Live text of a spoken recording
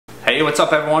Hey, what's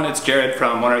up everyone? It's Jared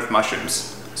from One Earth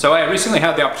Mushrooms. So I recently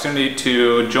had the opportunity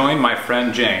to join my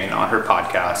friend Jane on her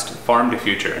podcast, Farm to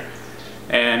Future.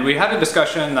 And we had a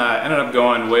discussion that ended up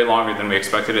going way longer than we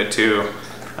expected it to.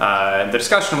 The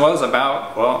discussion was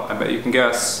about, well, I bet you can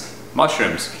guess,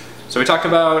 mushrooms. So we talked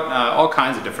about all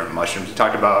kinds of different mushrooms. We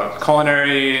talked about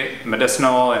culinary,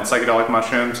 medicinal, and psychedelic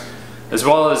mushrooms, as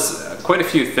well as quite a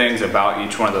few things about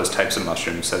each one of those types of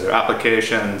mushrooms. So their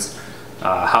applications,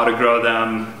 how to grow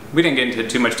them. We didn't get into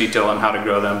too much detail on how to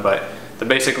grow them, but the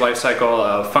basic life cycle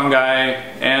of fungi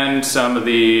and some of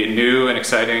the new and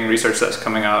exciting research that's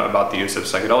coming out about the use of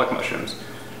psychedelic mushrooms.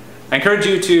 I encourage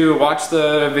you to watch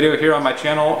the video here on my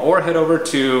channel or head over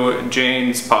to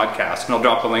Jane's podcast, and I'll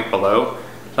drop a link below.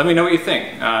 Let me know what you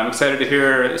think. I'm excited to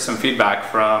hear some feedback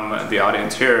from the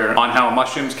audience here on how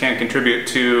mushrooms can contribute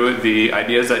to the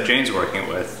ideas that Jane's working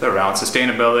with around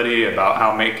sustainability, about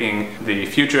how making the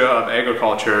future of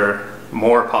agriculture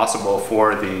more possible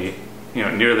for the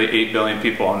nearly 8 billion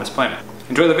people on this planet.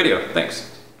 Enjoy the video.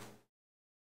 Thanks.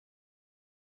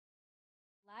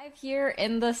 Live here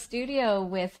in the studio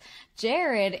with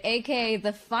Jared, aka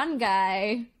the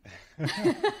Fungi.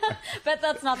 Bet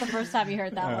that's not the first time you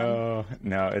heard that one. Oh,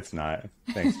 no, it's not.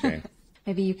 Thanks, Jane.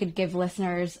 Maybe you could give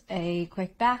listeners a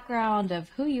quick background of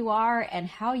who you are and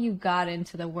how you got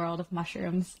into the world of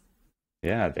mushrooms.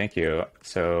 Yeah, thank you.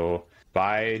 So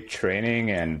by training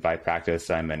and by practice,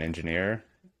 I'm an engineer,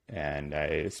 and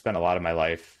I spent a lot of my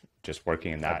life just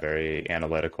working in that very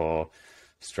analytical,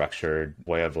 structured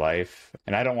way of life.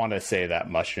 And I don't want to say that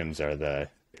mushrooms are the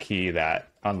key that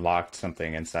unlocked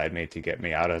something inside me to get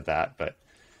me out of that, but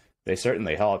they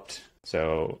certainly helped.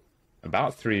 So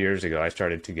about 3 years ago, I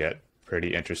started to get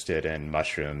pretty interested in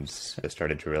mushrooms. I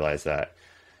started to realize that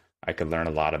I could learn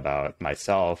a lot about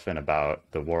myself and about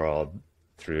the world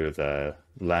through the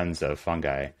lens of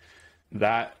fungi.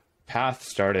 That path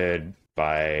started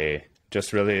by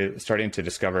just really starting to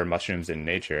discover mushrooms in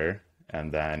nature.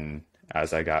 And then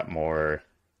as I got more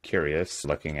curious,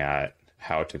 looking at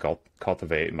how to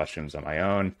cultivate mushrooms on my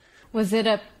own. Was it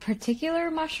a particular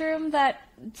mushroom that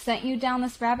sent you down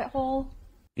this rabbit hole?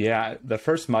 Yeah, the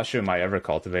first mushroom I ever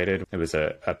cultivated, it was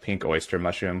a pink oyster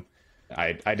mushroom.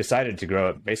 I decided to grow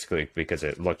it basically because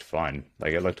it looked fun.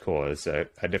 Like, it looked cool. It was a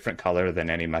different color than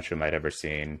any mushroom I'd ever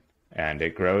seen. And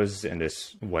it grows in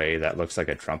this way that looks like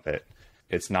a trumpet.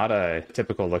 It's not a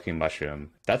typical looking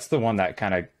mushroom. That's the one that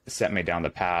kind of set me down the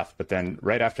path. But then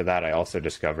right after that, I also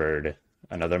discovered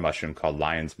another mushroom called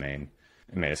lion's mane.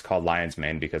 I mean, it's called lion's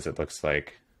mane because it looks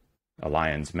like a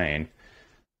lion's mane,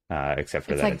 except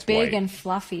for that it's big white. And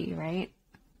fluffy, right?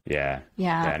 Yeah.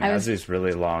 Yeah. And it has these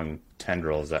really long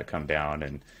tendrils that come down,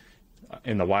 and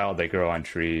in the wild they grow on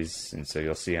trees, and so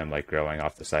you'll see them like growing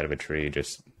off the side of a tree,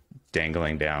 just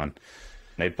dangling down.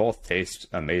 They both taste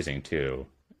amazing too.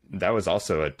 That was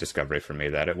also a discovery for me,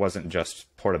 that it wasn't just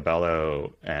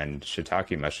portobello and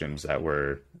shiitake mushrooms that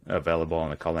were available in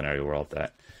the culinary world,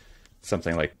 that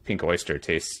something like pink oyster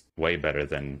tastes way better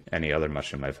than any other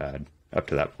mushroom I've had up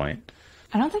to that point.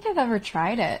 I don't think I've ever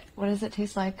tried it. What does it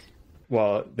taste like?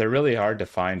 Well, they're really hard to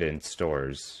find in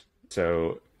stores.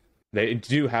 So they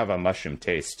do have a mushroom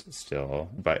taste still,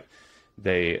 but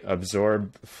they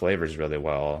absorb flavors really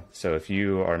well. So if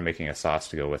you are making a sauce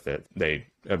to go with it, they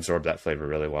absorb that flavor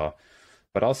really well.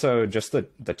 But also just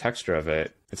the texture of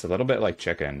it, it's a little bit like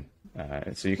chicken.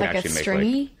 So you can like actually a make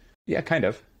stringy? Yeah, kind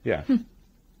of. Yeah.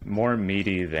 More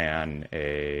meaty than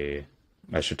a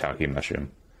shiitake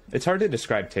mushroom. It's hard to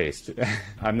describe taste.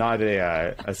 I'm not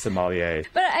a sommelier.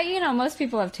 But, most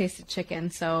people have tasted chicken,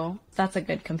 so that's a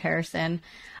good comparison.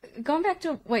 Going back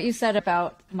to what you said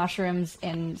about mushrooms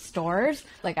in stores,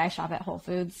 like I shop at Whole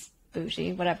Foods,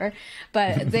 bougie, whatever,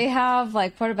 but they have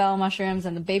like portobello mushrooms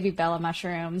and the baby bella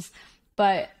mushrooms,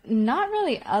 but not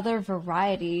really other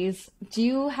varieties. Do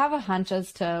you have a hunch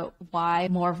as to why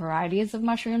more varieties of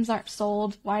mushrooms aren't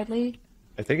sold widely?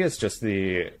 I think it's just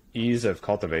the ease of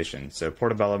cultivation. So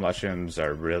portobello mushrooms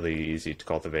are really easy to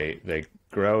cultivate. They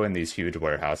grow in these huge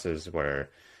warehouses where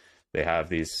they have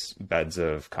these beds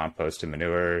of compost and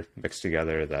manure mixed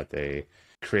together that they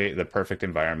create the perfect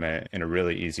environment in a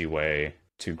really easy way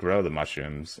to grow the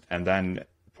mushrooms. And then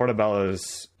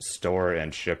portobellos store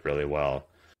and ship really well.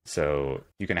 So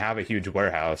you can have a huge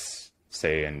warehouse,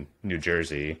 say in New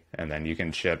Jersey, and then you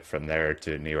can ship from there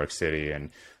to New York City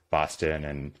and Boston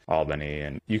and Albany,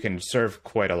 and you can serve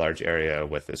quite a large area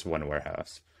with this one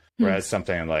warehouse. Whereas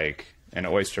something like an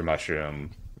oyster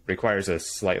mushroom requires a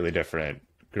slightly different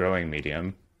growing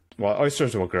medium. Well,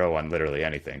 oysters will grow on literally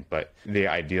anything, but the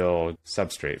ideal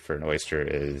substrate for an oyster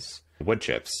is wood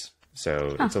chips.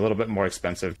 So it's a little bit more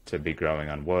expensive to be growing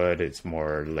on wood. It's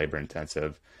more labor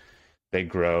intensive. they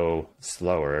grow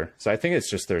slower. So I think it's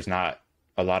just there's not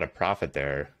a lot of profit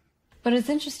there. But it's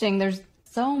interesting. There's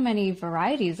so many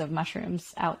varieties of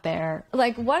mushrooms out there.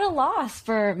 Like, what a loss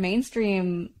for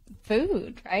mainstream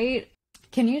food, right?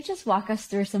 Can you just walk us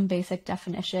through some basic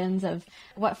definitions of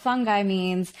what fungi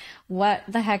means, what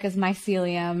the heck is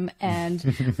mycelium, and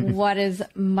what is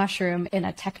mushroom in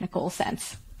a technical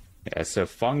sense? Yeah, so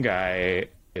fungi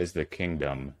is the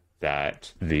kingdom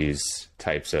that these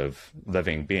types of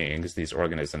living beings, these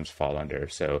organisms fall under.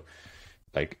 So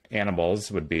like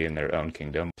animals would be in their own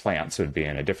kingdom, plants would be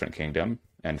in a different kingdom,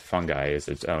 and fungi is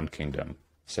its own kingdom.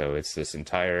 So it's this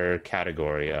entire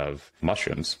category of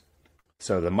mushrooms.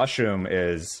 So the mushroom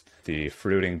is the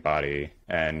fruiting body,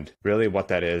 and really what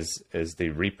that is the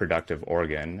reproductive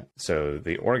organ. So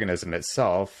the organism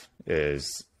itself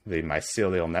is the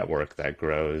mycelial network that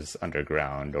grows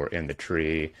underground or in the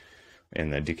tree, in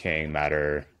the decaying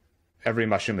matter. Every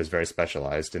mushroom is very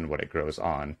specialized in what it grows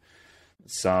on.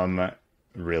 Some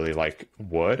really like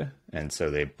wood, and so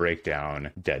they break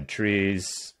down dead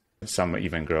trees. Some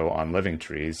even grow on living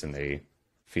trees, and they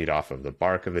feed off of the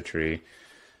bark of the tree.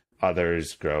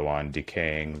 Others grow on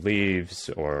decaying leaves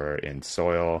or in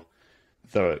soil.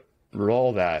 The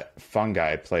role that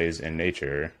fungi plays in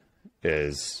nature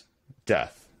is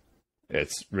death.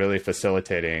 It's really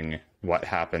facilitating what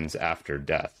happens after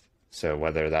death. So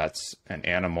whether that's an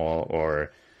animal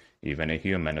or even a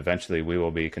human, eventually we will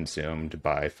be consumed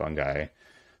by fungi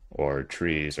or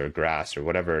trees or grass or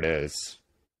whatever it is.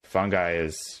 Fungi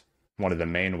is one of the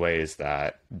main ways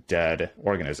that dead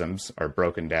organisms are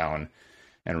broken down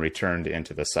and returned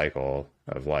into the cycle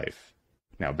of life.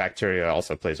 Now, bacteria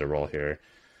also plays a role here,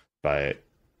 but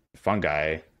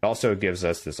fungi also gives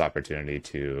us this opportunity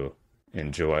to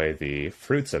enjoy the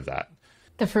fruits of that.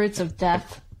 The fruits of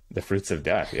death. The fruits of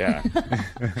death, yeah.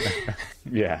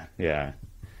 Yeah.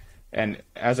 And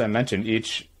as I mentioned,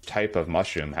 each type of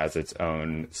mushroom has its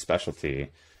own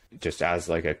specialty. Just as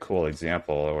like a cool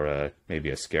example or maybe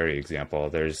a scary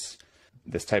example, there's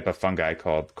this type of fungi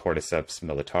called Cordyceps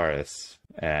militaris.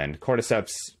 And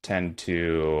cordyceps tend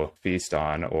to feast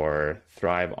on or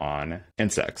thrive on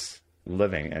insects,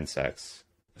 living insects.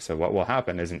 So what will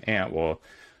happen is an ant will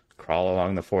crawl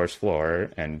along the forest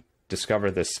floor and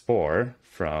discover this spore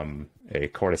from a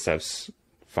cordyceps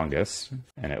fungus,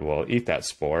 and it will eat that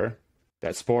spore.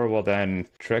 That spore will then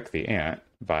trick the ant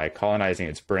by colonizing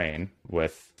its brain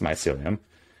with mycelium,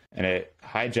 and it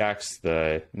hijacks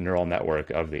the neural network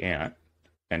of the ant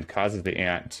and causes the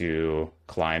ant to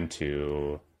climb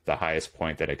to the highest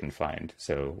point that it can find.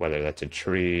 So whether that's a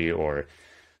tree or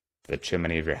the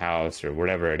chimney of your house or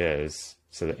whatever it is.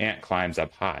 So the ant climbs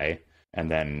up high and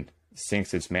then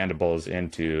sinks its mandibles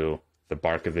into the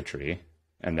bark of the tree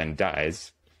and then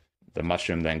dies. The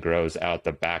mushroom then grows out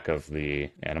the back of the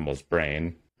animal's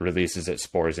brain, releases its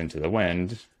spores into the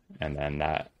wind, and then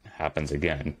that happens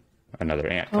again. Another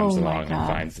ant comes along and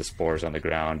finds the spores on the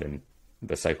ground, and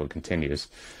the cycle continues.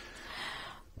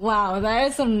 Wow, that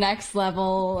is some next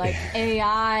level, like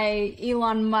AI,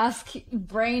 Elon Musk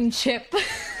brain chip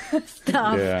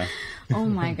stuff. Yeah. Oh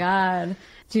my God.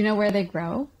 Do you know where they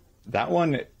grow? That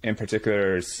one in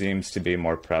particular seems to be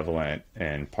more prevalent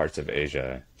in parts of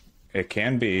Asia. It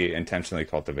can be intentionally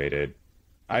cultivated.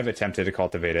 I've attempted to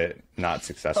cultivate it, not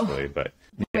successfully, but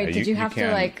yeah, wait, did you have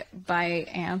to like buy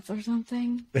ants or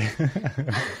something?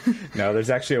 No, there's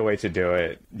actually a way to do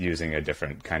it using a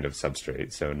different kind of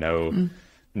substrate. So no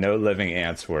living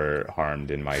ants were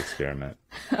harmed in my experiment.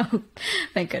 Oh,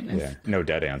 thank goodness. Yeah, no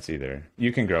dead ants either.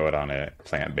 You can grow it on a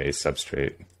plant-based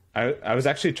substrate. I was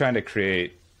actually trying to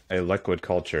create a liquid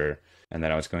culture, and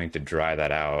then I was going to dry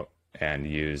that out and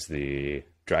use the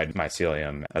dried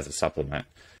mycelium as a supplement.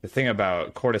 The thing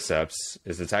about cordyceps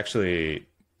is it's actually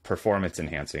performance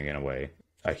enhancing in a way.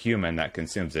 A human that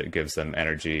consumes it gives them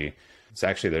energy. So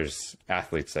actually there's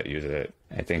athletes that use it.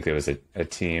 I think there was a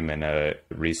team in a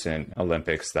recent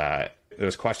Olympics that there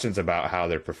was questions about how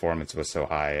their performance was so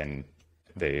high, and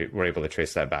they were able to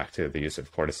trace that back to the use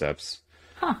of cordyceps.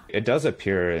 Huh. It does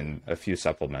appear in a few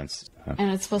supplements.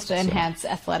 And it's supposed to enhance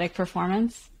athletic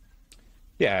performance?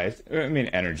 Yeah, I mean,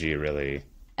 energy really.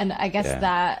 And I guess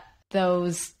that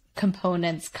those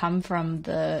components come from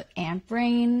the ant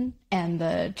brain and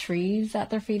the trees that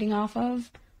they're feeding off of?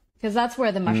 Because that's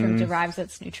where the mushroom derives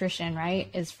its nutrition, right?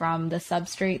 Is from the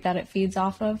substrate that it feeds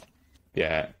off of?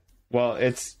 Yeah. Well,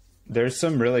 there's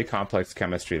some really complex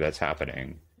chemistry that's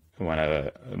happening when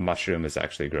a mushroom is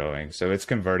actually growing. So it's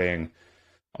converting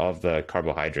all of the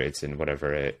carbohydrates in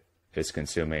whatever it is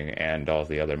consuming and all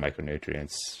the other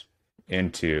micronutrients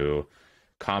into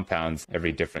compounds.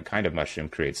 Every different kind of mushroom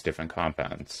creates different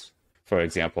compounds. For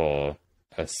example,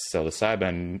 a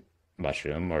psilocybin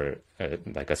mushroom or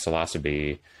like a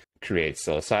psilocybe creates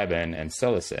psilocybin and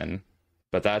psilocin,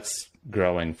 but that's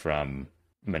growing from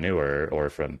manure or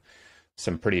from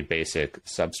some pretty basic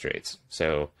substrates.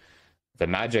 So the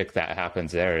magic that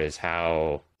happens there is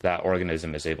how that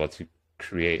organism is able to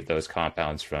create those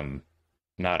compounds from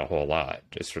not a whole lot,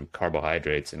 just from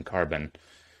carbohydrates and carbon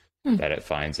that it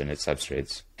finds in its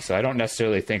substrates. So I don't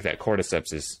necessarily think that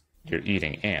cordyceps is you're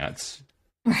eating ants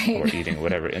or eating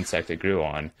whatever insect it grew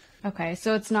on. Okay,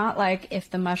 so it's not like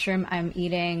if the mushroom I'm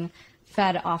eating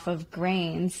fed off of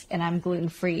grains and I'm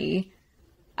gluten-free,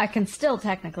 I can still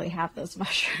technically have those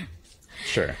mushrooms.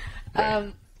 Sure.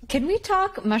 Right. Can we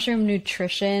talk mushroom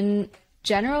nutrition?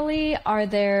 Generally, are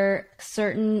there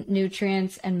certain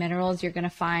nutrients and minerals you're going to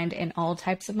find in all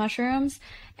types of mushrooms?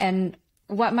 And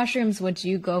what mushrooms would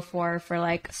you go for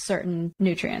like certain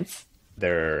nutrients?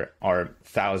 There are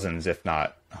thousands, if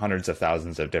not hundreds of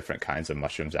thousands of different kinds of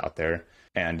mushrooms out there,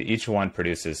 and each one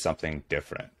produces something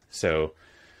different. So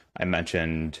I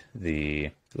mentioned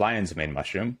the lion's mane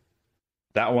mushroom.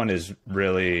 That one is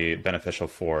really beneficial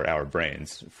for our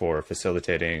brains, for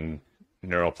facilitating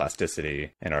neuroplasticity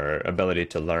and our ability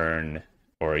to learn.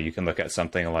 Or you can look at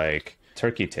something like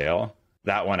turkey tail.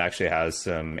 That one actually has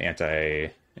some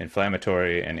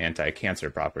anti-inflammatory and anti-cancer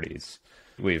properties.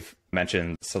 We've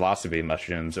mentioned psilocybe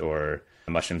mushrooms or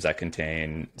mushrooms that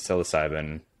contain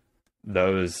psilocybin.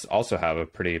 Those also have a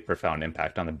pretty profound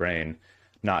impact on the brain,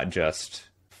 not just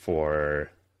for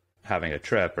having a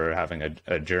trip or having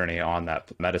a journey on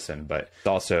that medicine, but it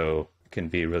also can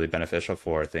be really beneficial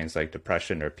for things like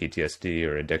depression or PTSD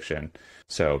or addiction.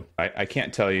 So I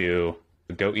can't tell you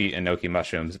go eat enoki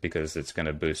mushrooms because it's going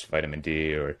to boost vitamin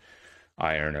D or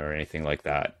iron or anything like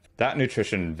that. That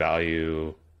nutrition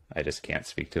value, I just can't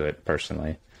speak to it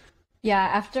personally. Yeah,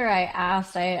 after I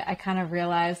asked, I kind of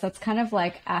realized that's kind of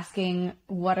like asking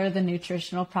what are the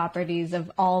nutritional properties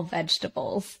of all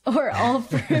vegetables or all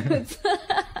fruits.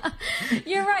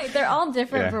 You're right. They're all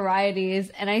different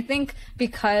varieties. And I think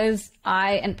because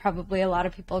I and probably a lot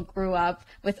of people grew up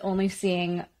with only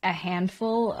seeing a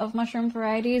handful of mushroom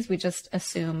varieties, we just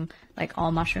assume like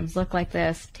all mushrooms look like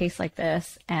this, taste like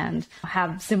this, and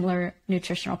have similar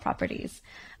nutritional properties.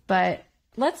 But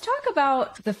let's talk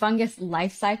about the fungus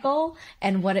life cycle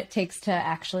and what it takes to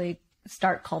actually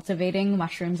start cultivating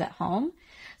mushrooms at home.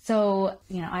 So,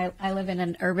 I live in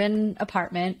an urban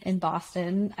apartment in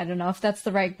Boston. I don't know if that's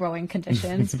the right growing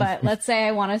conditions, but let's say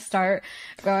I want to start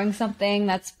growing something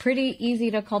that's pretty easy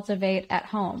to cultivate at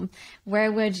home.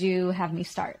 Where would you have me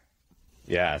start?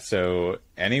 Yeah, so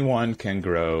anyone can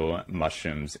grow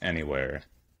mushrooms anywhere.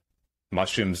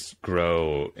 Mushrooms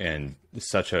grow in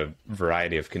such a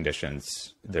variety of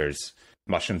conditions. There's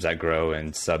mushrooms that grow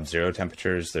in sub-zero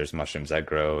temperatures. There's mushrooms that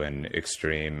grow in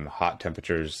extreme hot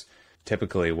temperatures.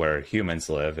 Typically where humans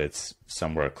live, it's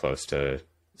somewhere close to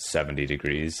 70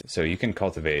 degrees. So you can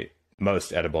cultivate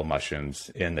most edible mushrooms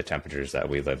in the temperatures that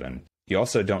we live in. You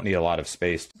also don't need a lot of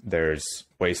space. There's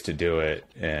ways to do it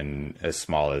in as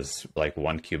small as like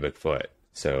 1 cubic foot.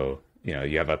 So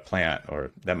you have a plant, or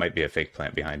that might be a fake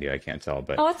plant behind you. I can't tell,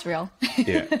 but it's real.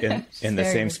 Yeah, in the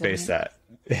same space that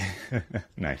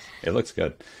nice. It looks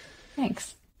good.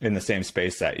 Thanks. In the same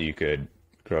space that you could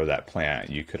grow that plant,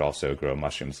 you could also grow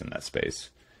mushrooms in that space.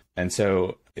 And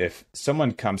so if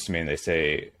someone comes to me and they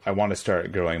say, I want to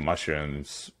start growing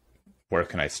mushrooms, where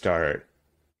can I start?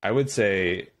 I would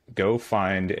say go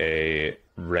find a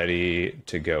ready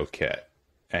to go kit.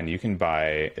 And you can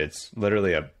buy, it's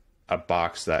literally a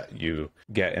box that you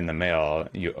get in the mail.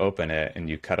 You open it and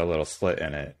you cut a little slit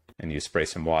in it and you spray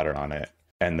some water on it.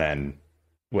 And then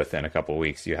within a couple of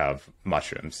weeks, you have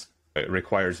mushrooms. It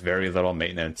requires very little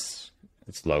maintenance.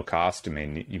 It's low cost. I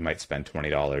mean, you might spend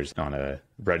 $20 on a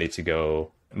ready to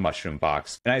go mushroom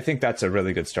box. And I think that's a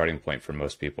really good starting point for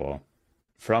most people.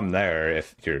 From there,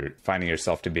 if you're finding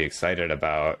yourself to be excited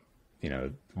about,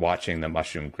 watching the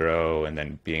mushroom grow and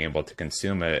then being able to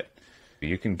consume it,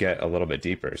 you can get a little bit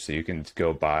deeper. So you can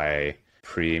go buy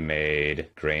pre-made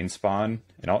grain spawn.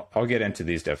 And I'll get into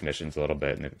these definitions a little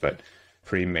bit, but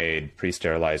pre-made,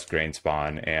 pre-sterilized grain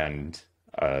spawn and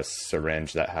a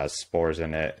syringe that has spores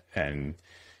in it. And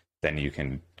then you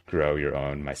can grow your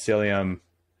own mycelium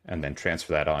and then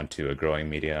transfer that onto a growing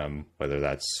medium, whether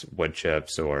that's wood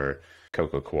chips or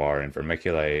coco coir and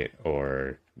vermiculite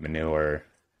or manure.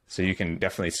 So you can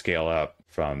definitely scale up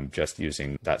from just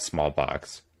using that small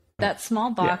box. That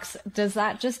small box, does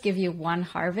that just give you one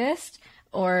harvest,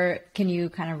 or can you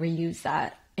kind of reuse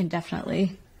that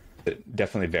indefinitely? It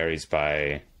definitely varies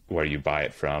by where you buy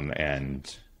it from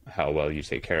and how well you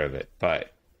take care of it.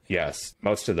 But yes,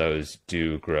 most of those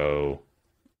do grow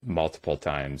multiple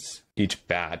times. Each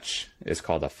batch is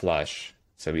called a flush.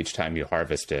 So each time you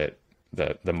harvest it,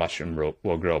 the mushroom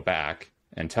will grow back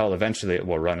until eventually it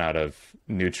will run out of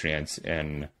nutrients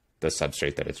in the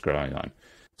substrate that it's growing on.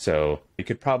 So you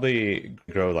could probably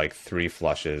grow like 3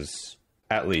 flushes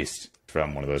at least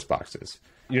from one of those boxes.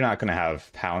 You're not going to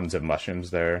have pounds of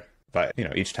mushrooms there, but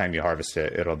each time you harvest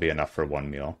it, it'll be enough for 1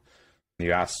 meal.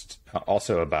 You asked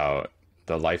also about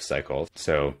the life cycle.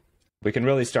 So we can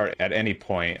really start at any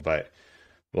point, but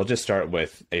we'll just start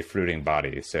with a fruiting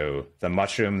body. So the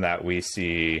mushroom that we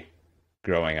see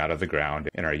growing out of the ground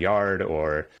in our yard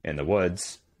or in the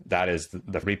woods, that is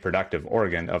the reproductive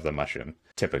organ of the mushroom,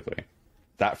 typically.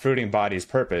 That fruiting body's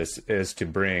purpose is to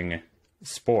bring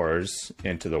spores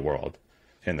into the world.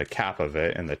 In the cap of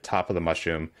it, in the top of the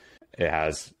mushroom, it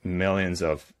has millions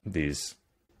of these,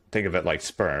 think of it like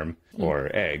sperm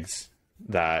or eggs,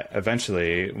 that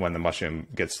eventually, when the mushroom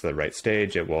gets to the right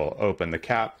stage, it will open the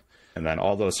cap, and then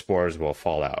all those spores will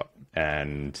fall out,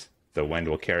 and the wind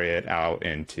will carry it out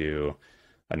into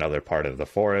another part of the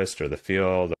forest or the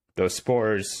field. Those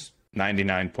spores,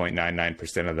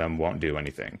 99.99% of them won't do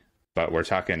anything. But we're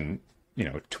talking,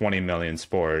 20 million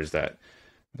spores that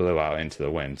blew out into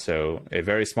the wind. So a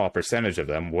very small percentage of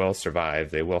them will survive.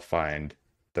 They will find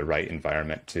the right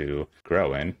environment to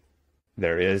grow in.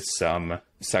 There is some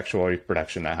sexual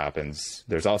reproduction that happens.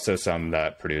 There's also some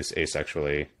that produce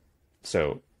asexually.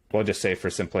 So we'll just say, for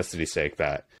simplicity's sake,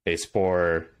 that a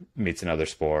spore meets another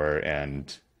spore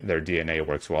and their DNA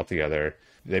works well together.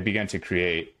 They begin to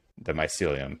create the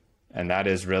mycelium. And that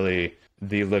is really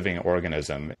the living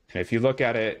organism. And if you look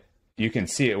at it, you can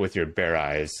see it with your bare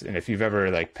eyes. And if you've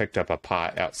ever picked up a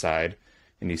pot outside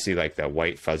and you see that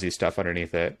white fuzzy stuff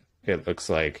underneath it, it looks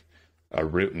like a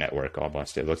root network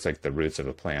almost. It looks like the roots of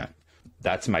a plant.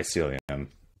 That's mycelium. I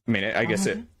mean, I guess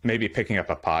maybe picking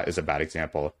up a pot is a bad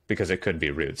example because it could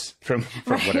be roots from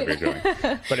whatever you're growing.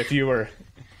 But if you were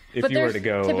to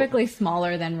go, typically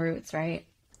smaller than roots, right?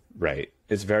 Right.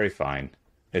 It's very fine.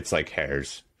 It's like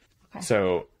hairs. Okay.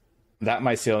 So that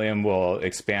mycelium will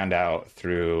expand out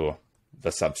through the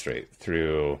substrate,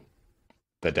 through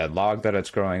the dead log that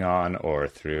it's growing on, or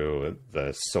through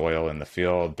the soil in the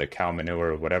field, the cow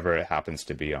manure, whatever it happens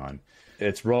to be on.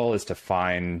 Its role is to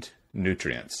find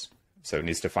nutrients. So it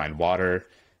needs to find water,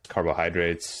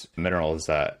 carbohydrates, minerals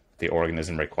that the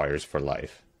organism requires for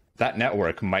life. That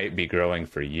network might be growing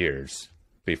for years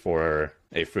before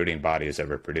a fruiting body is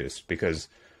ever produced, because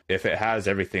if it has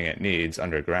everything it needs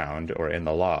underground or in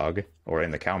the log or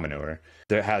in the cow manure,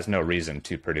 there has no reason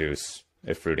to produce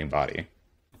a fruiting body.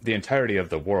 The entirety of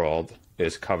the world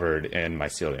is covered in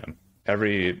mycelium.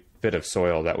 Every bit of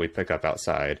soil that we pick up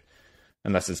outside,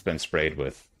 unless it's been sprayed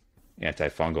with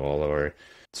antifungal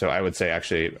so I would say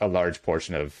actually a large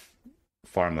portion of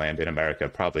farmland in America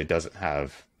probably doesn't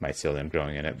have mycelium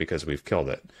growing in it because we've killed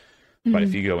it. Mm-hmm. But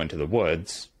if you go into the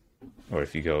woods, or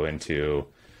if you go into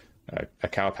a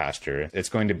cow pasture, it's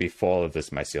going to be full of this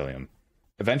mycelium.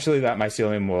 Eventually that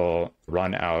mycelium will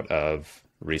run out of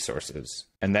resources,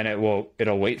 and then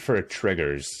it'll wait for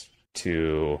triggers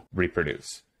to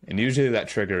reproduce. And usually that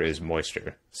trigger is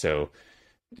moisture. So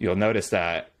you'll notice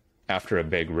that after a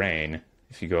big rain,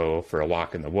 if you go for a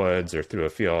walk in the woods or through a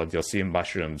field, you'll see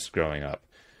mushrooms growing up.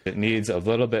 It needs a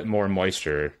little bit more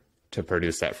moisture to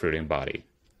produce that fruiting body.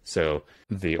 So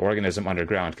the organism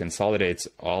underground consolidates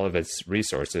all of its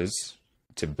resources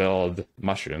to build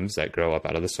mushrooms that grow up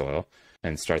out of the soil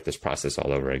and start this process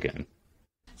all over again.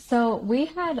 So we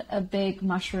had a big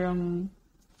mushroom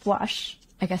flush,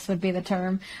 I guess would be the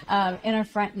term, in our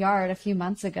front yard a few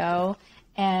months ago.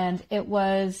 And it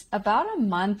was about a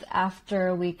month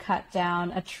after we cut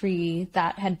down a tree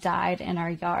that had died in our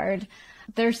yard.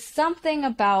 There's something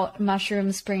about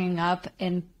mushrooms springing up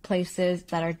in places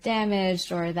that are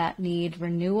damaged or that need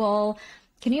renewal.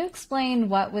 Can you explain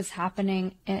what was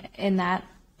happening in that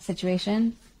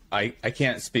situation? I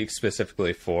can't speak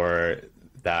specifically for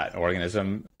that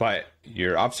organism, but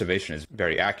your observation is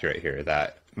very accurate here,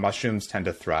 that mushrooms tend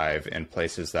to thrive in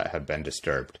places that have been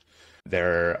disturbed.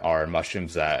 There are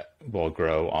mushrooms that will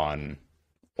grow on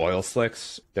oil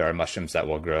slicks. There are mushrooms that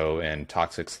will grow in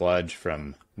toxic sludge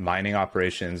from mining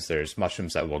operations. There's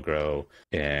mushrooms that will grow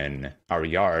in our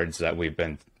yards that we've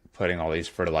been putting all these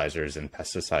fertilizers and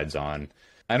pesticides on.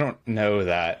 I don't know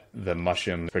that the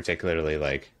mushroom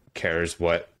particularly cares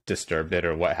what disturbed it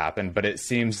or what happened, but it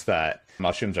seems that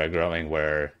mushrooms are growing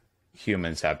where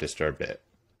humans have disturbed it,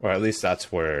 or at least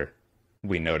that's where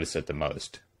we notice it the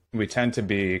most. We tend to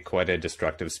be quite a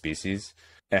destructive species.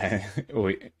 And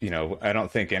I don't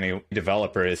think any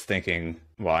developer is thinking,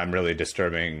 well, I'm really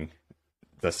disturbing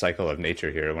the cycle of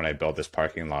nature here when I build this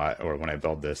parking lot or when I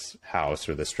build this house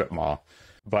or the strip mall.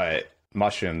 But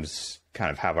mushrooms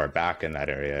kind of have our back in that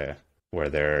area where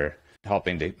they're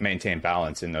helping to maintain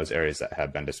balance in those areas that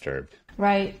have been disturbed.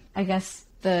 Right. I guess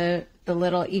the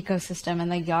little ecosystem in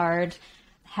the yard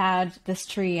had this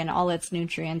tree and all its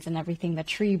nutrients and everything the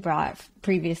tree brought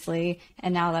previously,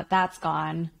 and now that that's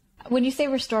gone. When you say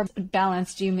restore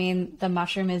balance, do you mean the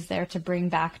mushroom is there to bring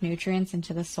back nutrients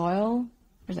into the soil?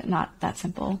 Or is it not that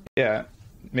simple? Yeah,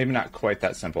 maybe not quite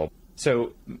that simple.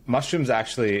 So mushrooms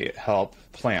actually help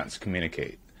plants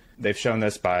communicate. They've shown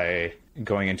this by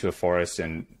going into a forest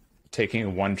and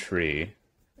taking one tree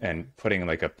and putting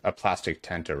like a plastic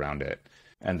tent around it,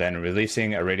 and then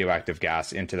releasing a radioactive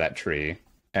gas into that tree,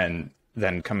 and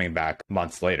then coming back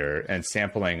months later and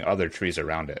sampling other trees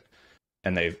around it.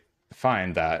 And they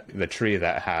find that the tree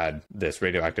that had this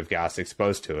radioactive gas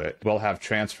exposed to it will have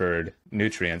transferred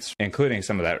nutrients, including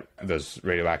some of those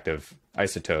radioactive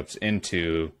isotopes,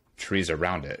 into trees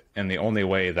around it. And the only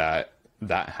way that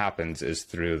that happens is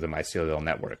through the mycelial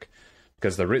network,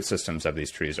 because the root systems of these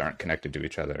trees aren't connected to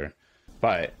each other.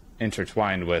 But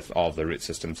intertwined with all of the root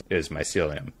systems is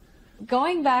mycelium.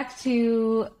 Going back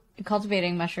to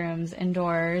cultivating mushrooms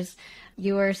indoors,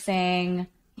 you were saying,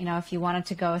 if you wanted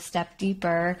to go a step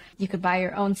deeper, you could buy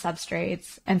your own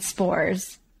substrates and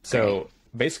spores. So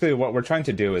basically what we're trying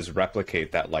to do is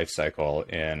replicate that life cycle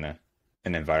in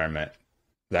an environment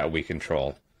that we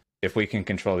control. If we can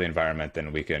control the environment,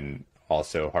 then we can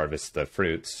also harvest the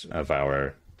fruits of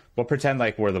we'll pretend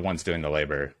like we're the ones doing the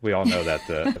labor. We all know that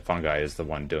the fungi is the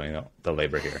one doing the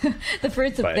labor here. The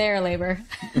fruits of their labor.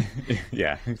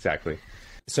 Yeah, exactly.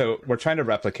 So we're trying to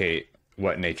replicate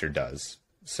what nature does.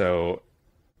 So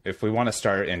if we want to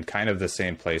start in kind of the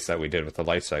same place that we did with the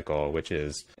life cycle, which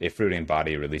is a fruiting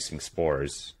body releasing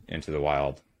spores into the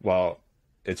wild, well,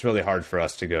 it's really hard for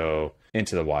us to go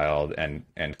into the wild and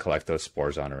collect those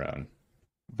spores on our own.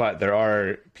 But there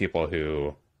are people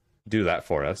who do that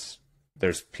for us.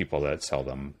 There's people that sell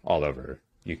them all over.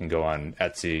 You can go on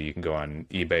Etsy, you can go on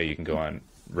eBay, you can go on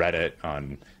Reddit,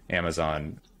 on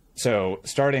Amazon. So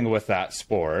starting with that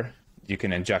spore, you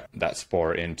can inject that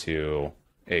spore into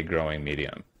a growing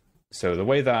medium. So the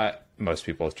way that most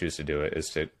people choose to do it is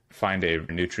to find a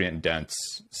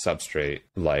nutrient-dense substrate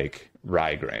like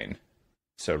rye grain.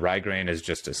 So rye grain is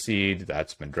just a seed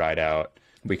that's been dried out.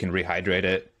 We can rehydrate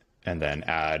it and then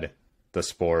add the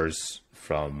spores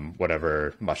from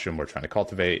whatever mushroom we're trying to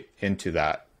cultivate into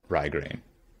that rye grain.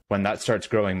 When that starts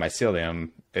growing mycelium,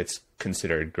 it's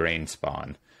considered grain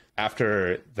spawn.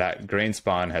 After that grain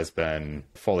spawn has been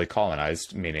fully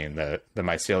colonized, meaning that the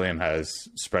mycelium has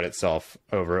spread itself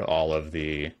over all of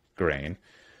the grain,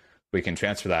 we can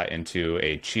transfer that into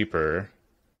a cheaper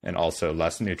and also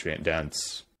less nutrient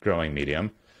dense growing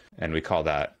medium, and we call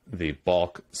that the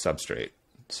bulk substrate.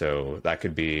 So that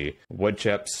could be wood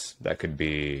chips, that could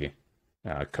be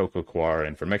coco coir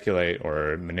and vermiculite,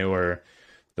 or manure.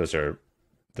 Those are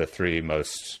the three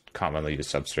most commonly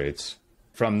used substrates.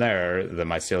 From there, the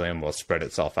mycelium will spread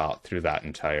itself out through that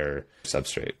entire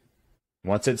substrate.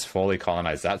 Once it's fully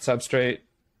colonized that substrate,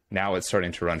 now it's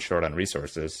starting to run short on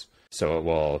resources, so it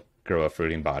will grow a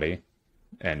fruiting body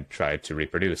and try to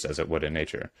reproduce as it would in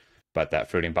nature. But that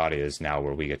fruiting body is now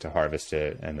where we get to harvest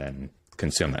it and then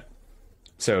consume it.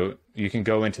 So you can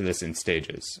go into this in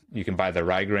stages. You can buy the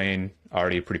rye grain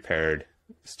already prepared,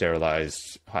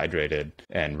 sterilized, hydrated,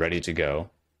 and ready to go,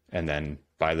 and then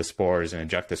buy the spores and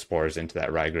inject the spores into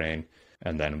that rye grain.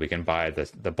 And then we can buy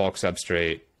the bulk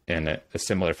substrate in a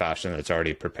similar fashion that's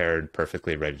already prepared,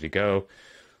 perfectly ready to go.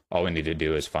 All we need to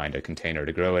do is find a container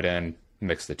to grow it in,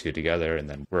 mix the two together, and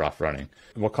then we're off running.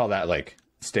 We'll call that like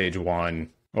stage one.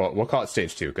 Well, we'll call it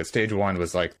stage two, because stage one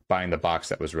was like buying the box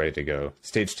that was ready to go.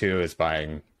 Stage two is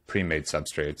buying pre-made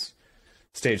substrates.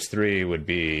 Stage three would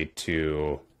be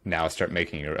to now start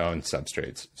making your own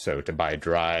substrates. So to buy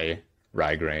dry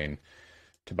rye grain,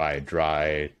 to buy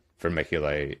dry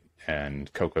vermiculite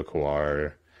and coco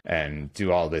coir, and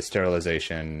do all the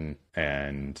sterilization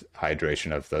and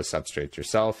hydration of those substrates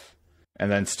yourself, and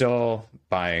then still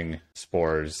buying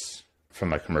spores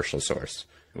from a commercial source.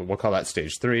 We'll call that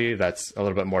stage three. That's a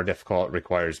little bit more difficult,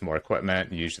 requires more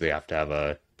equipment. You usually have to have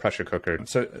a pressure cooker.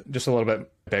 So just a little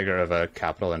bit bigger of a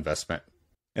capital investment.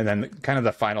 And then kind of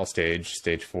the final stage,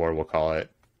 stage four, we'll call it,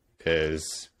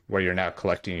 is where you're now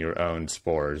collecting your own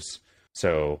spores.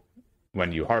 So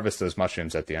when you harvest those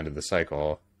mushrooms at the end of the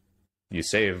cycle, you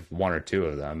save one or two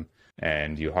of them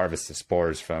and you harvest the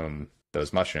spores from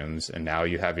those mushrooms. And now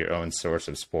you have your own source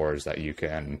of spores that you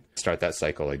can start that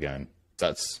cycle again.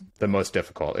 That's the most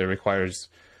difficult. It requires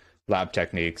lab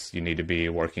techniques. You need to be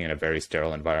working in a very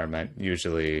sterile environment.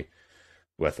 Usually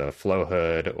with a flow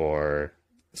hood or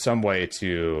some way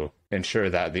to ensure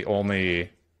that the only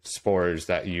spores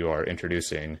that you are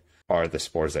introducing are the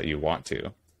spores that you want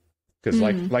to. Because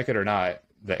like it or not,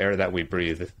 the air that we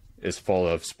breathe is full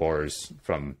of spores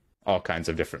from all kinds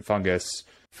of different fungus,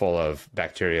 full of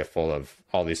bacteria, full of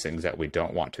all these things that we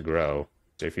don't want to grow.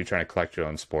 So if you're trying to collect your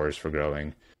own spores for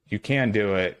growing, you can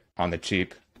do it on the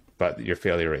cheap, but your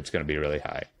failure rate's going to be really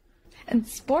high. And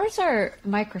spores are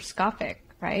microscopic,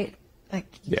 right? Like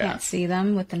you can't see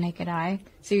them with the naked eye.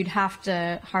 So you'd have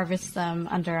to harvest them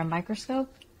under a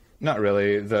microscope? Not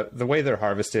really. The way they're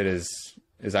harvested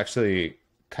is actually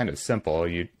kind of simple.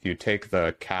 You take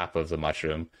the cap of the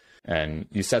mushroom and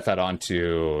you set that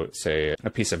onto, say, a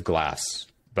piece of glass.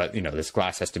 But, this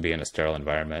glass has to be in a sterile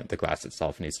environment. The glass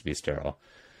itself needs to be sterile.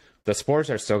 The spores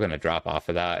are still going to drop off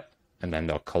of that, and then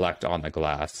they'll collect on the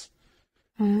glass.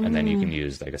 And then you can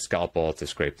use like a scalpel to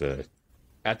scrape the...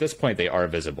 At this point, they are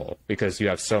visible because you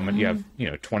have so many, you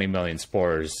have, 20 million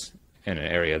spores in an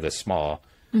area this small.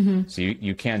 So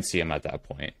you can see them at that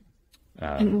point.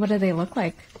 And what do they look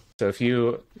like? So if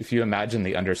you imagine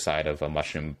the underside of a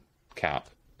mushroom cap,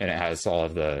 and it has all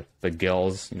of the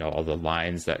gills, all the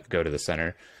lines that go to the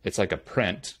center, it's like a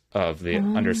print of the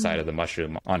underside of the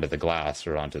mushroom onto the glass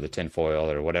or onto the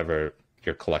tinfoil or whatever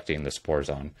you're collecting the spores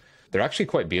on. They're actually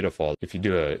quite beautiful. If you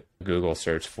do a Google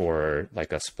search for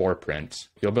like a spore print,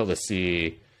 you'll be able to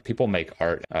see people make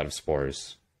art out of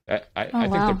spores. I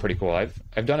think they're pretty cool.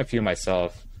 I've done a few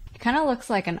myself. It kind of looks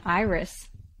like an iris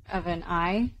of an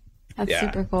eye. That's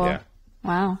super cool. Yeah.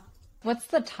 Wow. What's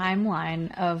the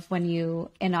timeline of when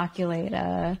you inoculate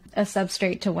a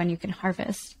substrate to when you can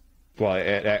harvest? Well,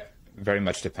 it very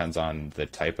much depends on the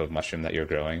type of mushroom that you're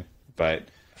growing. But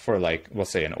for we'll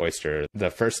say an oyster, the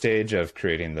first stage of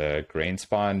creating the grain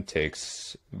spawn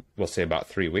takes, we'll say about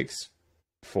 3 weeks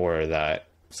for that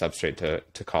substrate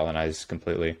to colonize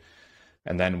completely.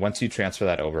 And then once you transfer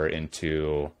that over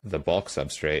into the bulk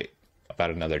substrate, about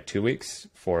another 2 weeks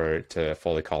for it to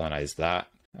fully colonize that.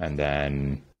 And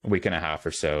then a week and a half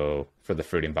or so for the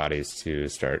fruiting bodies to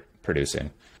start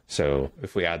producing. So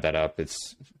if we add that up,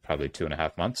 it's probably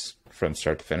 2.5 months from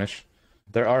start to finish.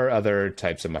 There are other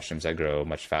types of mushrooms that grow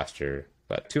much faster,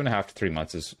 but 2.5 to 3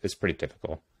 months is pretty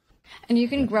typical. And you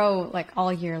can grow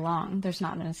all year long. There's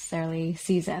not necessarily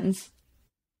seasons.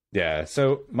 Yeah.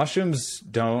 So mushrooms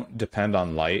don't depend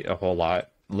on light a whole lot.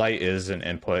 Light is an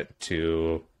input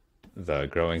to the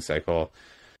growing cycle.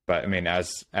 But I mean,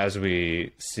 as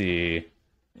we see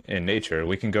in nature,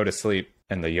 we can go to sleep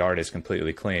and the yard is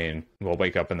completely clean. We'll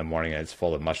wake up in the morning and it's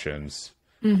full of mushrooms.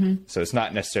 So it's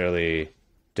not necessarily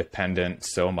dependent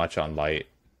so much on light.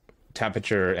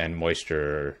 Temperature and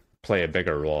moisture play a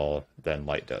bigger role than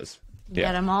light does.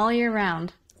 Get them all year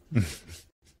round.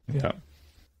 Yeah.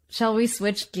 Shall we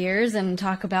switch gears and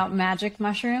talk about magic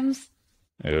mushrooms?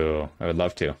 Ooh, I would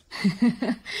love to.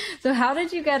 So how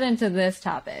did you get into this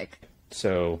topic?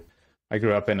 So I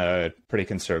grew up in a pretty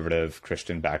conservative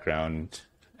Christian background,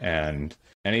 and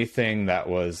anything that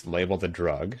was labeled a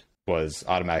drug was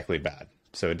automatically bad.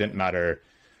 So it didn't matter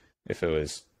if it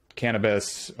was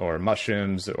cannabis or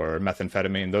mushrooms or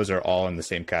methamphetamine. Those are all in the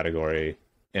same category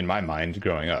in my mind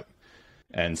growing up.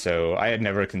 And so I had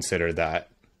never considered that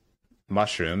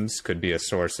mushrooms could be a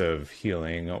source of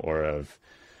healing or of,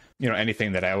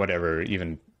 anything that I would ever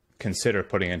even consider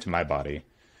putting into my body.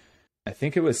 I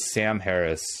think it was Sam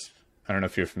Harris. I don't know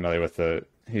if you're familiar with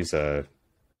he's a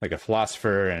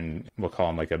philosopher, and we'll call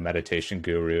him a meditation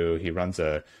guru. He runs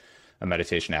a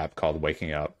meditation app called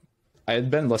Waking Up. I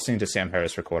had been listening to Sam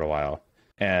Harris for quite a while,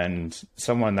 and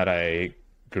someone that I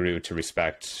grew to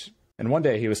respect. And one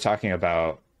day he was talking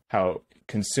about how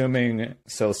consuming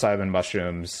psilocybin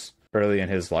mushrooms early in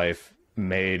his life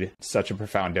made such a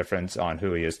profound difference on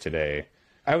who he is today.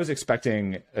 I was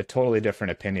expecting a totally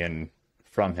different opinion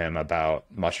from him about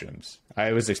mushrooms.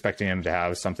 I was expecting him to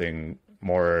have something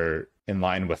more in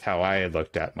line with how I had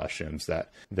looked at mushrooms,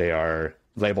 that they are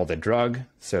labeled a drug,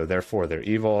 so therefore they're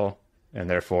evil, and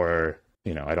therefore,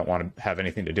 I don't want to have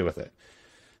anything to do with it.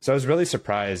 So I was really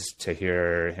surprised to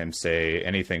hear him say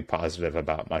anything positive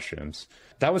about mushrooms.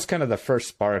 That was kind of the first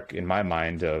spark in my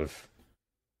mind of,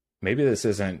 maybe this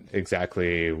isn't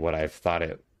exactly what I thought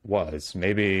it was.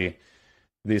 Maybe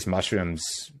these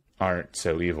mushrooms aren't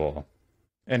so evil.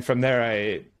 And from there,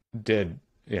 I did,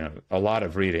 a lot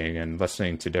of reading and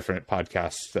listening to different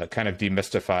podcasts that kind of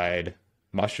demystified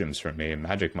mushrooms for me,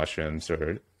 magic mushrooms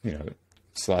or,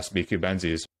 psilocybin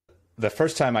benzes. The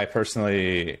first time I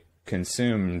personally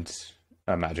consumed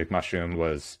a magic mushroom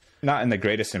was not in the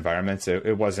greatest environments.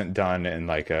 It wasn't done in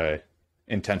a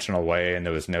intentional way, and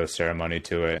there was no ceremony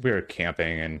to it. We were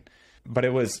camping, but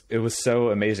it was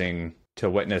so amazing to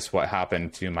witness what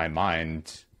happened to my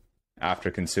mind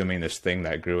after consuming this thing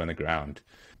that grew in the ground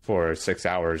for 6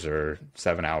 hours or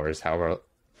 7 hours, however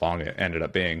long it ended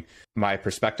up being. My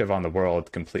perspective on the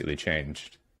world completely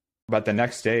changed. But the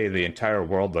next day, the entire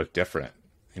world looked different.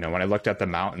 You know, when I looked at the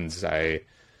mountains, I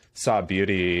saw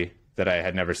beauty that I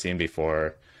had never seen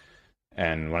before.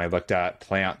 And when I looked at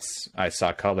plants, I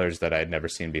saw colors that I had never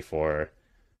seen before.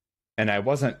 And I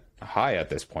wasn't high at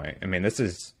this point. I mean, this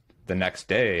is the next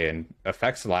day, and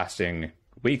effects lasting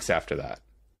weeks after that,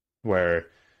 where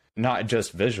not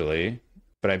just visually,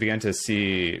 but I began to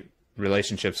see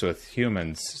relationships with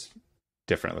humans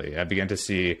differently. I began to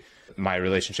see my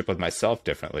relationship with myself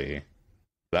differently.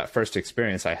 That first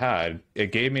experience I had,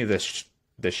 it gave me this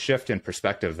shift in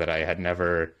perspective that I had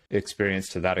never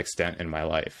experienced to that extent in my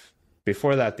life.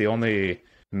 Before that, the only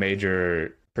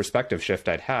major perspective shift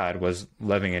I'd had was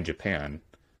living in Japan.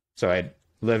 So I'd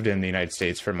lived in the United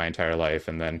States for my entire life.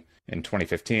 And then in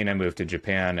 2015, I moved to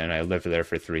Japan and I lived there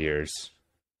for 3 years.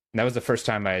 And that was the first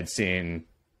time I had seen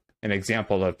an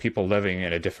example of people living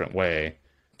in a different way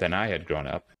than I had grown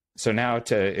up. So now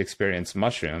to experience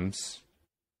mushrooms,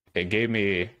 it gave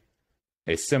me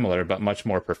a similar but much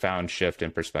more profound shift in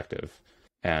perspective.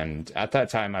 And at that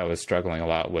time, I was struggling a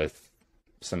lot with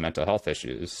some mental health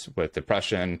issues, with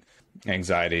depression,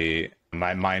 anxiety,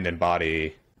 my mind and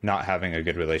body not having a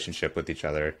good relationship with each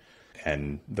other.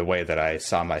 And the way that I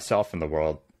saw myself in the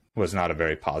world was not a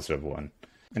very positive one.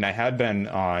 And I had been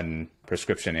on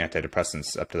prescription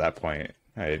antidepressants up to that point.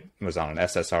 I was on an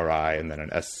SSRI and then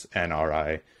an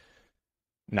SNRI.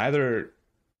 Neither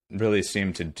really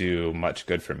seemed to do much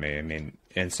good for me. I mean,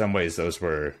 in some ways, those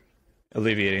were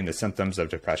alleviating the symptoms of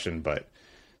depression, but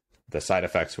the side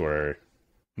effects were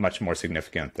much more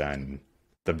significant than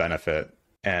the benefit.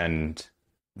 And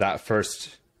that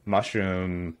first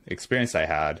mushroom experience I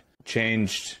had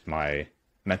changed my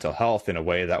mental health in a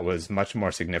way that was much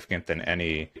more significant than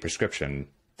any prescription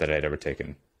that I'd ever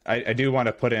taken. I do want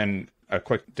to put in a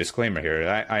quick disclaimer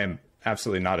here. I am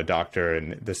absolutely not a doctor,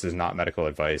 and this is not medical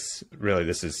advice.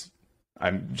 Really,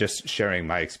 I'm just sharing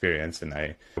my experience, and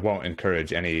I won't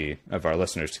encourage any of our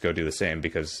listeners to go do the same,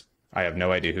 because I have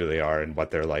no idea who they are and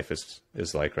what their life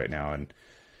is like right now. And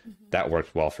that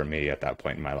worked well for me at that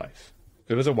point in my life.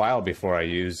 It was a while before I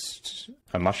used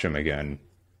a mushroom again.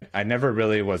 I never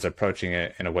really was approaching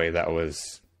it in a way that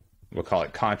was, we'll call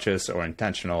it conscious or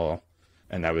intentional.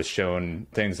 And I was shown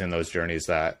things in those journeys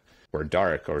that were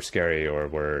dark or scary or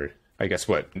were, I guess,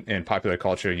 what in popular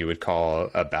culture you would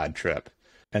call a bad trip.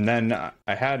 And then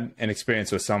I had an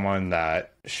experience with someone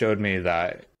that showed me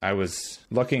that I was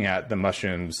looking at the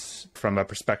mushrooms from a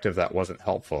perspective that wasn't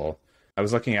helpful. I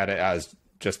was looking at it as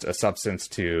just a substance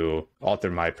to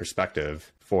alter my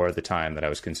perspective for the time that I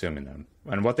was consuming them.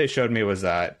 And what they showed me was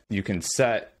that you can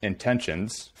set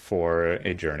intentions for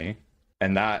a journey,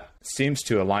 and that seems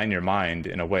to align your mind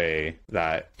in a way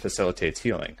that facilitates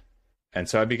healing. And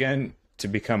so I began to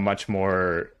become much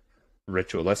more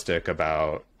ritualistic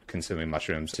about consuming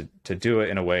mushrooms, to do it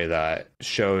in a way that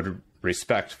showed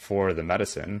respect for the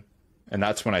medicine. And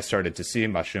that's when I started to see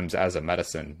mushrooms as a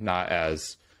medicine, not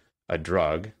as a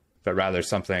drug, but rather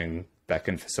something that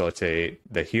can facilitate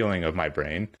the healing of my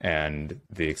brain and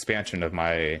the expansion of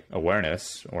my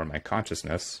awareness or my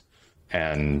consciousness.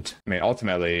 And I mean,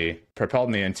 ultimately propelled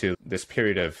me into this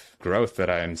period of growth that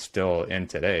I'm still in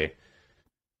today.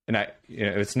 And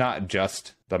it's not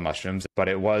just the mushrooms, but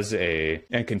it was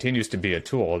and continues to be a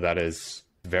tool that is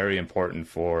very important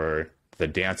for the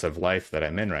dance of life that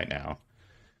I'm in right now.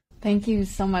 Thank you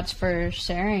so much for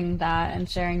sharing that and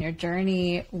sharing your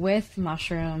journey with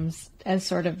mushrooms as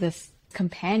sort of this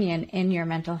companion in your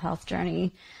mental health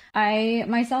journey. I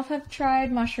myself have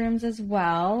tried mushrooms as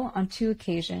well on 2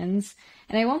 occasions,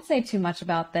 and I won't say too much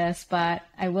about this, but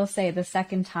I will say the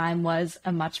second time was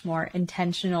a much more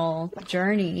intentional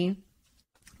journey.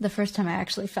 The first time I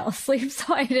actually fell asleep,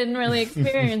 so I didn't really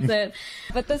experience it.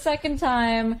 But the second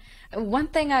time, one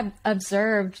thing I've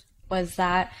observed was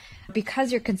that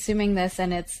because you're consuming this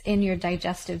and it's in your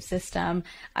digestive system,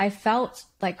 I felt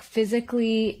like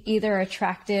physically either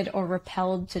attracted or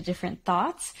repelled to different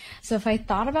thoughts. So if I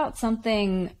thought about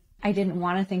something I didn't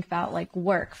want to think about, like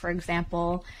work, for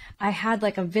example, I had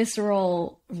like a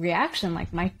visceral reaction,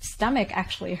 like my stomach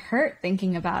actually hurt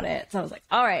thinking about it. So I was like,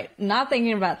 all right, not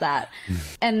thinking about that.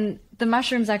 And the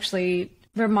mushrooms actually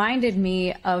reminded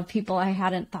me of people I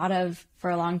hadn't thought of for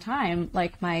a long time,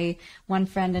 like my one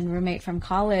friend and roommate from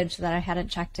college that I hadn't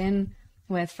checked in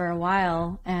with for a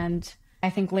while. And I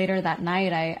think later that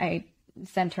night I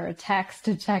sent her a text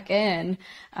to check in.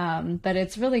 But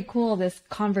it's really cool, this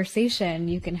conversation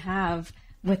you can have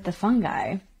with the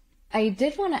fungi. I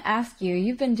did want to ask you,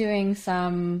 you've been doing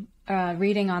some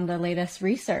reading on the latest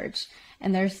research,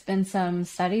 and there's been some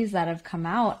studies that have come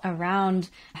out around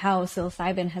how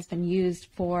psilocybin has been used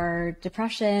for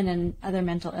depression and other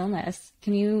mental illness.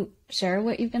 Can you share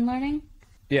what you've been learning?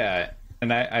 Yeah,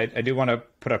 and I do want to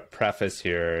put a preface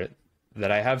here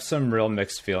that I have some real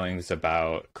mixed feelings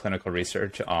about clinical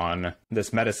research on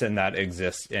this medicine that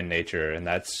exists in nature and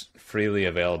that's freely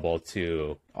available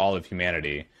to all of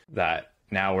humanity, that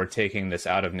now we're taking this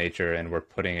out of nature and we're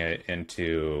putting it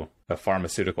into a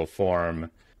pharmaceutical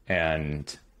form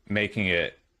and making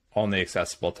it only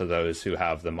accessible to those who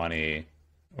have the money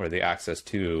or the access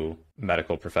to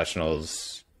medical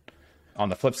professionals. On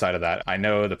the flip side of that, I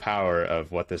know the power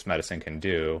of what this medicine can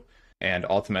do, and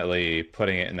ultimately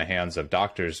putting it in the hands of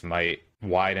doctors might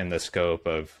widen the scope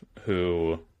of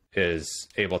who is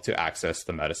able to access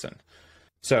the medicine.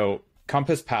 So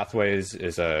Compass Pathways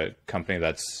is a company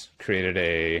that's created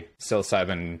a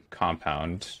psilocybin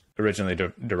compound originally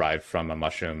derived from a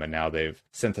mushroom, and now they've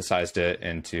synthesized it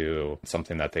into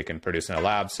something that they can produce in a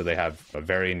lab. So they have a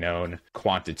very known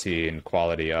quantity and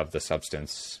quality of the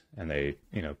substance, and they,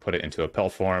 put it into a pill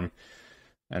form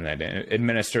and then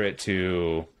administer it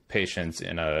to patients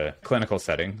in a clinical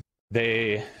setting.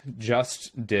 They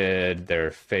just did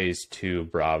their phase 2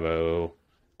 Bravo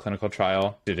clinical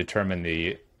trial to determine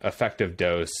the effective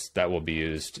dose that will be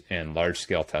used in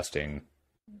large-scale testing.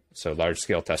 So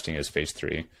large-scale testing is phase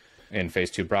 3. In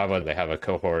phase 2 Bravo, they have a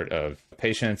cohort of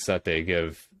patients that they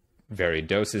give varied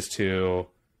doses to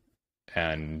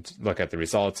and look at the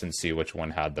results and see which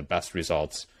one had the best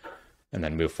results, and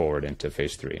then move forward into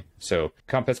phase 3. So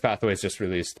Compass Pathways just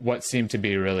released what seemed to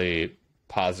be really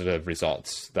positive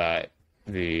results, that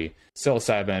the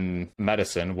psilocybin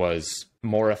medicine was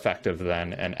more effective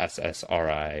than an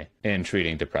SSRI in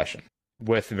treating depression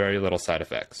with very little side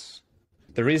effects.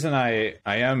 The reason I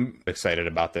am excited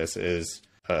about this is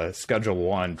a Schedule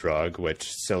 1 drug,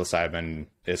 which psilocybin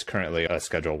is currently a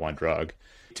Schedule 1 drug.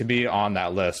 To be on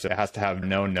that list, it has to have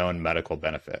no known medical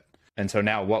benefit. And so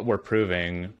now what we're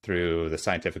proving through the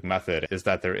scientific method is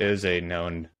that there is a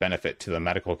known benefit to the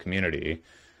medical community.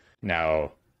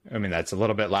 Now, that's a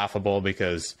little bit laughable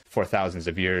because for thousands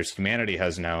of years, humanity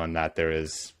has known that there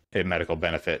is a medical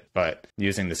benefit, but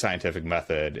using the scientific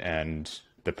method and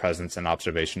the presence and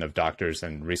observation of doctors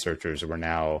and researchers, we're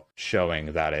now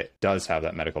showing that it does have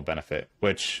that medical benefit,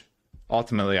 which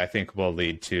ultimately I think will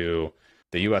lead to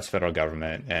the US federal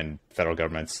government and federal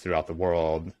governments throughout the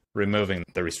world removing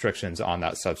the restrictions on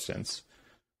that substance,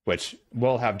 which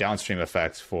will have downstream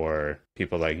effects for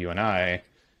people like you and I.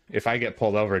 If I get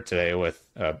pulled over today with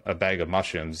a bag of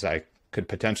mushrooms, I could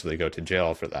potentially go to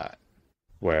jail for that,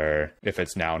 where if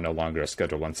it's now no longer a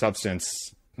Schedule 1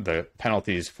 substance, the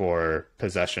penalties for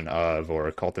possession of or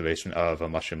cultivation of a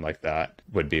mushroom like that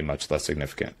would be much less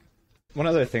significant. One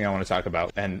other thing I want to talk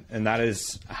about, and that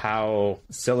is how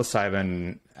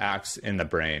psilocybin acts in the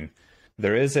brain.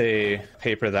 There is a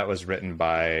paper that was written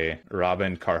by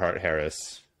Robin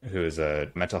Carhart-Harris, who is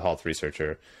a mental health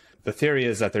researcher. The theory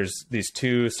is that there's these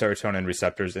two serotonin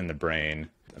receptors in the brain,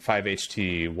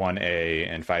 5-HT1A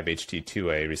and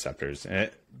 5-HT2A receptors. And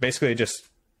it basically just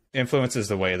influences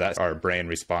the way that our brain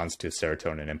responds to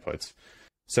serotonin inputs.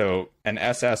 So an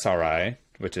SSRI,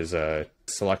 which is a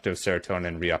selective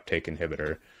serotonin reuptake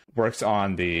inhibitor, works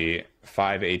on the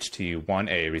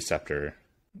 5-HT1A receptor.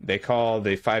 They call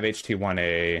the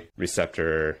 5-HT1A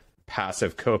receptor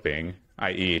passive coping,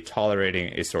 i.e.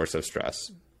 tolerating a source of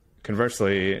stress.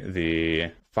 Conversely,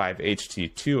 the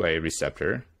 5-HT2A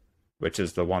receptor, which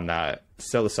is the one that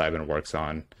psilocybin works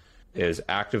on, is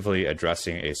actively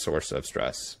addressing a source of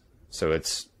stress. So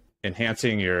it's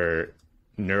enhancing your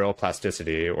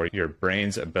neuroplasticity, or your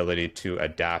brain's ability to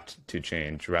adapt to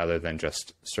change rather than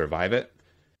just survive it.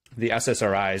 The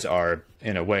SSRIs are,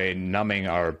 in a way, numbing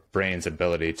our brain's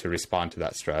ability to respond to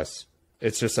that stress.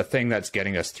 It's just a thing that's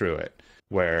getting us through it,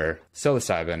 where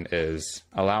psilocybin is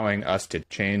allowing us to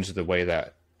change the way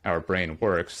that our brain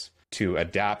works to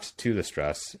adapt to the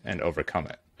stress and overcome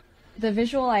it. The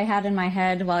visual I had in my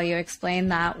head while you explained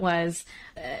that was,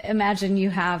 imagine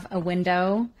you have a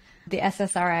window. The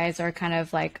SSRIs are kind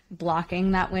of like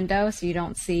blocking that window so you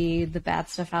don't see the bad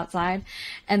stuff outside.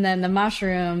 And then the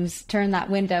mushrooms turn that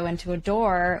window into a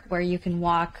door where you can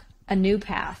walk a new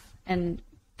path and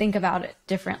think about it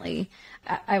differently.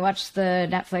 I watched the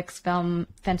Netflix film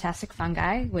Fantastic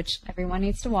Fungi, which everyone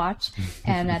needs to watch.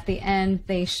 And at the end,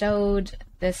 they showed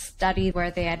this study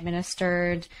where they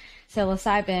administered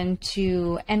psilocybin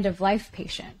to end-of-life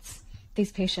patients.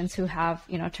 These patients who have,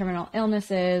 terminal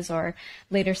illnesses or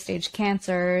later stage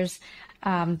cancers.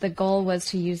 The goal was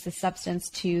to use the substance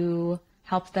to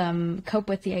help them cope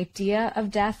with the idea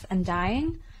of death and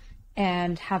dying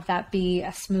and have that be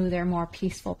a smoother, more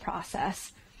peaceful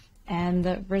process. And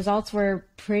the results were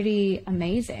pretty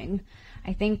amazing.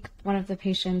 I think one of the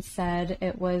patients said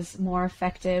it was more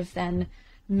effective than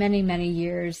many, many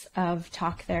years of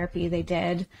talk therapy they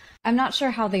did. I'm not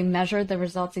sure how they measured the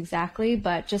results exactly,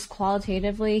 but just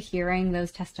qualitatively hearing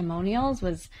those testimonials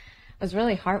was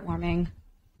really heartwarming.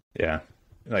 Yeah.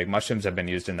 Like mushrooms have been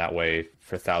used in that way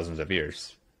for thousands of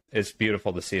years. It's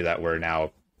beautiful to see that we're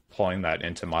now pulling that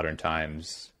into modern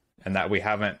times and that we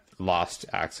haven't lost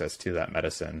access to that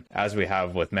medicine as we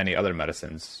have with many other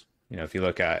medicines. If you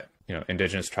look at,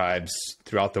 indigenous tribes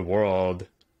throughout the world,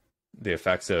 the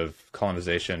effects of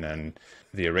colonization and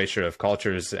the erasure of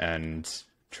cultures and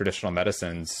traditional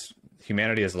medicines,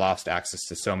 humanity has lost access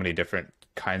to so many different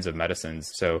kinds of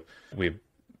medicines. So we've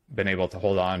been able to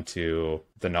hold on to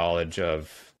the knowledge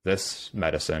of this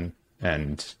medicine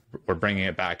and we're bringing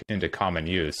it back into common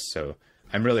use. So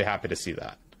I'm really happy to see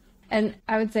that. And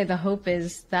I would say the hope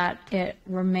is that it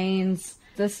remains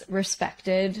this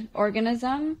respected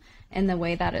organism in the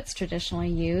way that it's traditionally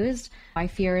used. I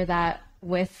fear that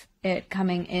with it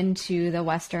coming into the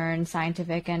Western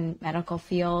scientific and medical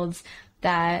fields,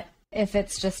 that if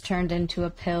it's just turned into a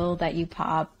pill that you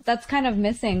pop, that's kind of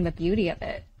missing the beauty of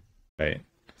it. Right.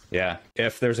 Yeah.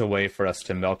 If there's a way for us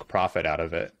to milk profit out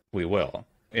of it, we will.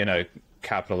 In a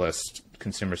capitalist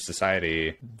consumer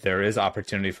society, there is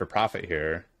opportunity for profit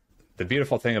here. The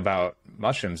beautiful thing about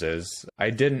mushrooms is I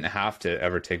didn't have to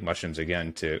ever take mushrooms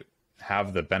again to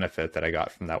have the benefit that I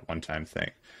got from that one-time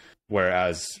thing.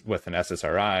 Whereas with an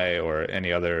SSRI or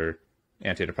any other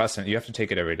antidepressant, you have to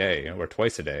take it every day or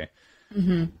twice a day.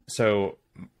 Mm-hmm. So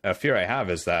a fear I have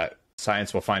is that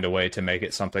science will find a way to make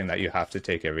it something that you have to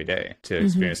take every day to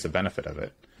experience the benefit of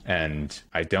it. And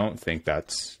I don't think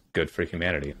that's good for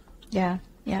humanity. Yeah,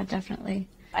 definitely.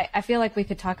 I feel like we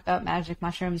could talk about magic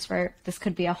mushrooms this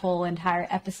could be a whole entire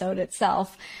episode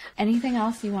itself. Anything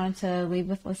else you wanted to leave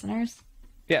with listeners?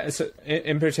 Yeah, so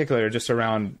in particular, just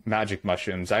around magic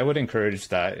mushrooms, I would encourage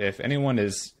that if anyone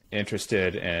is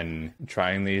interested in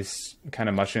trying these kind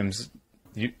of mushrooms,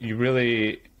 you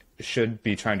really should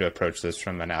be trying to approach this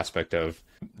from an aspect of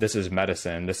this is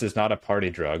medicine. This is not a party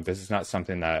drug. This is not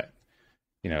something that,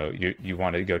 you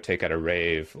want to go take at a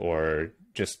rave or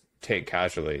just take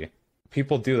casually.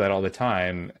 People do that all the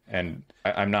time. And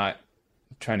I'm not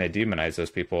trying to demonize those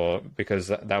people because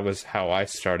that was how I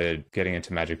started getting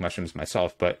into magic mushrooms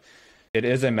myself. But it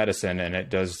is a medicine and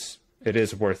it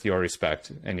is worth your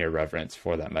respect and your reverence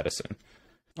for that medicine.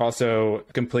 Also,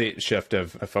 complete shift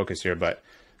of focus here, but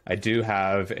I do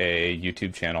have a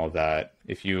YouTube channel that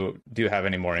if you do have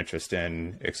any more interest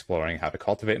in exploring how to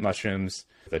cultivate mushrooms,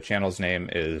 the channel's name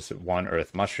is One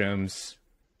Earth Mushrooms.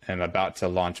 I'm about to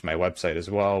launch my website as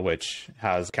well, which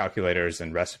has calculators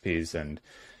and recipes and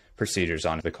procedures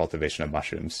on the cultivation of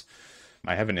mushrooms.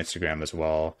 I have an Instagram as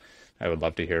well. I would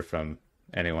love to hear from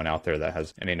anyone out there that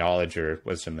has any knowledge or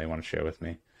wisdom they want to share with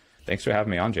me. Thanks for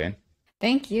having me on, Jane.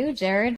 Thank you, Jared.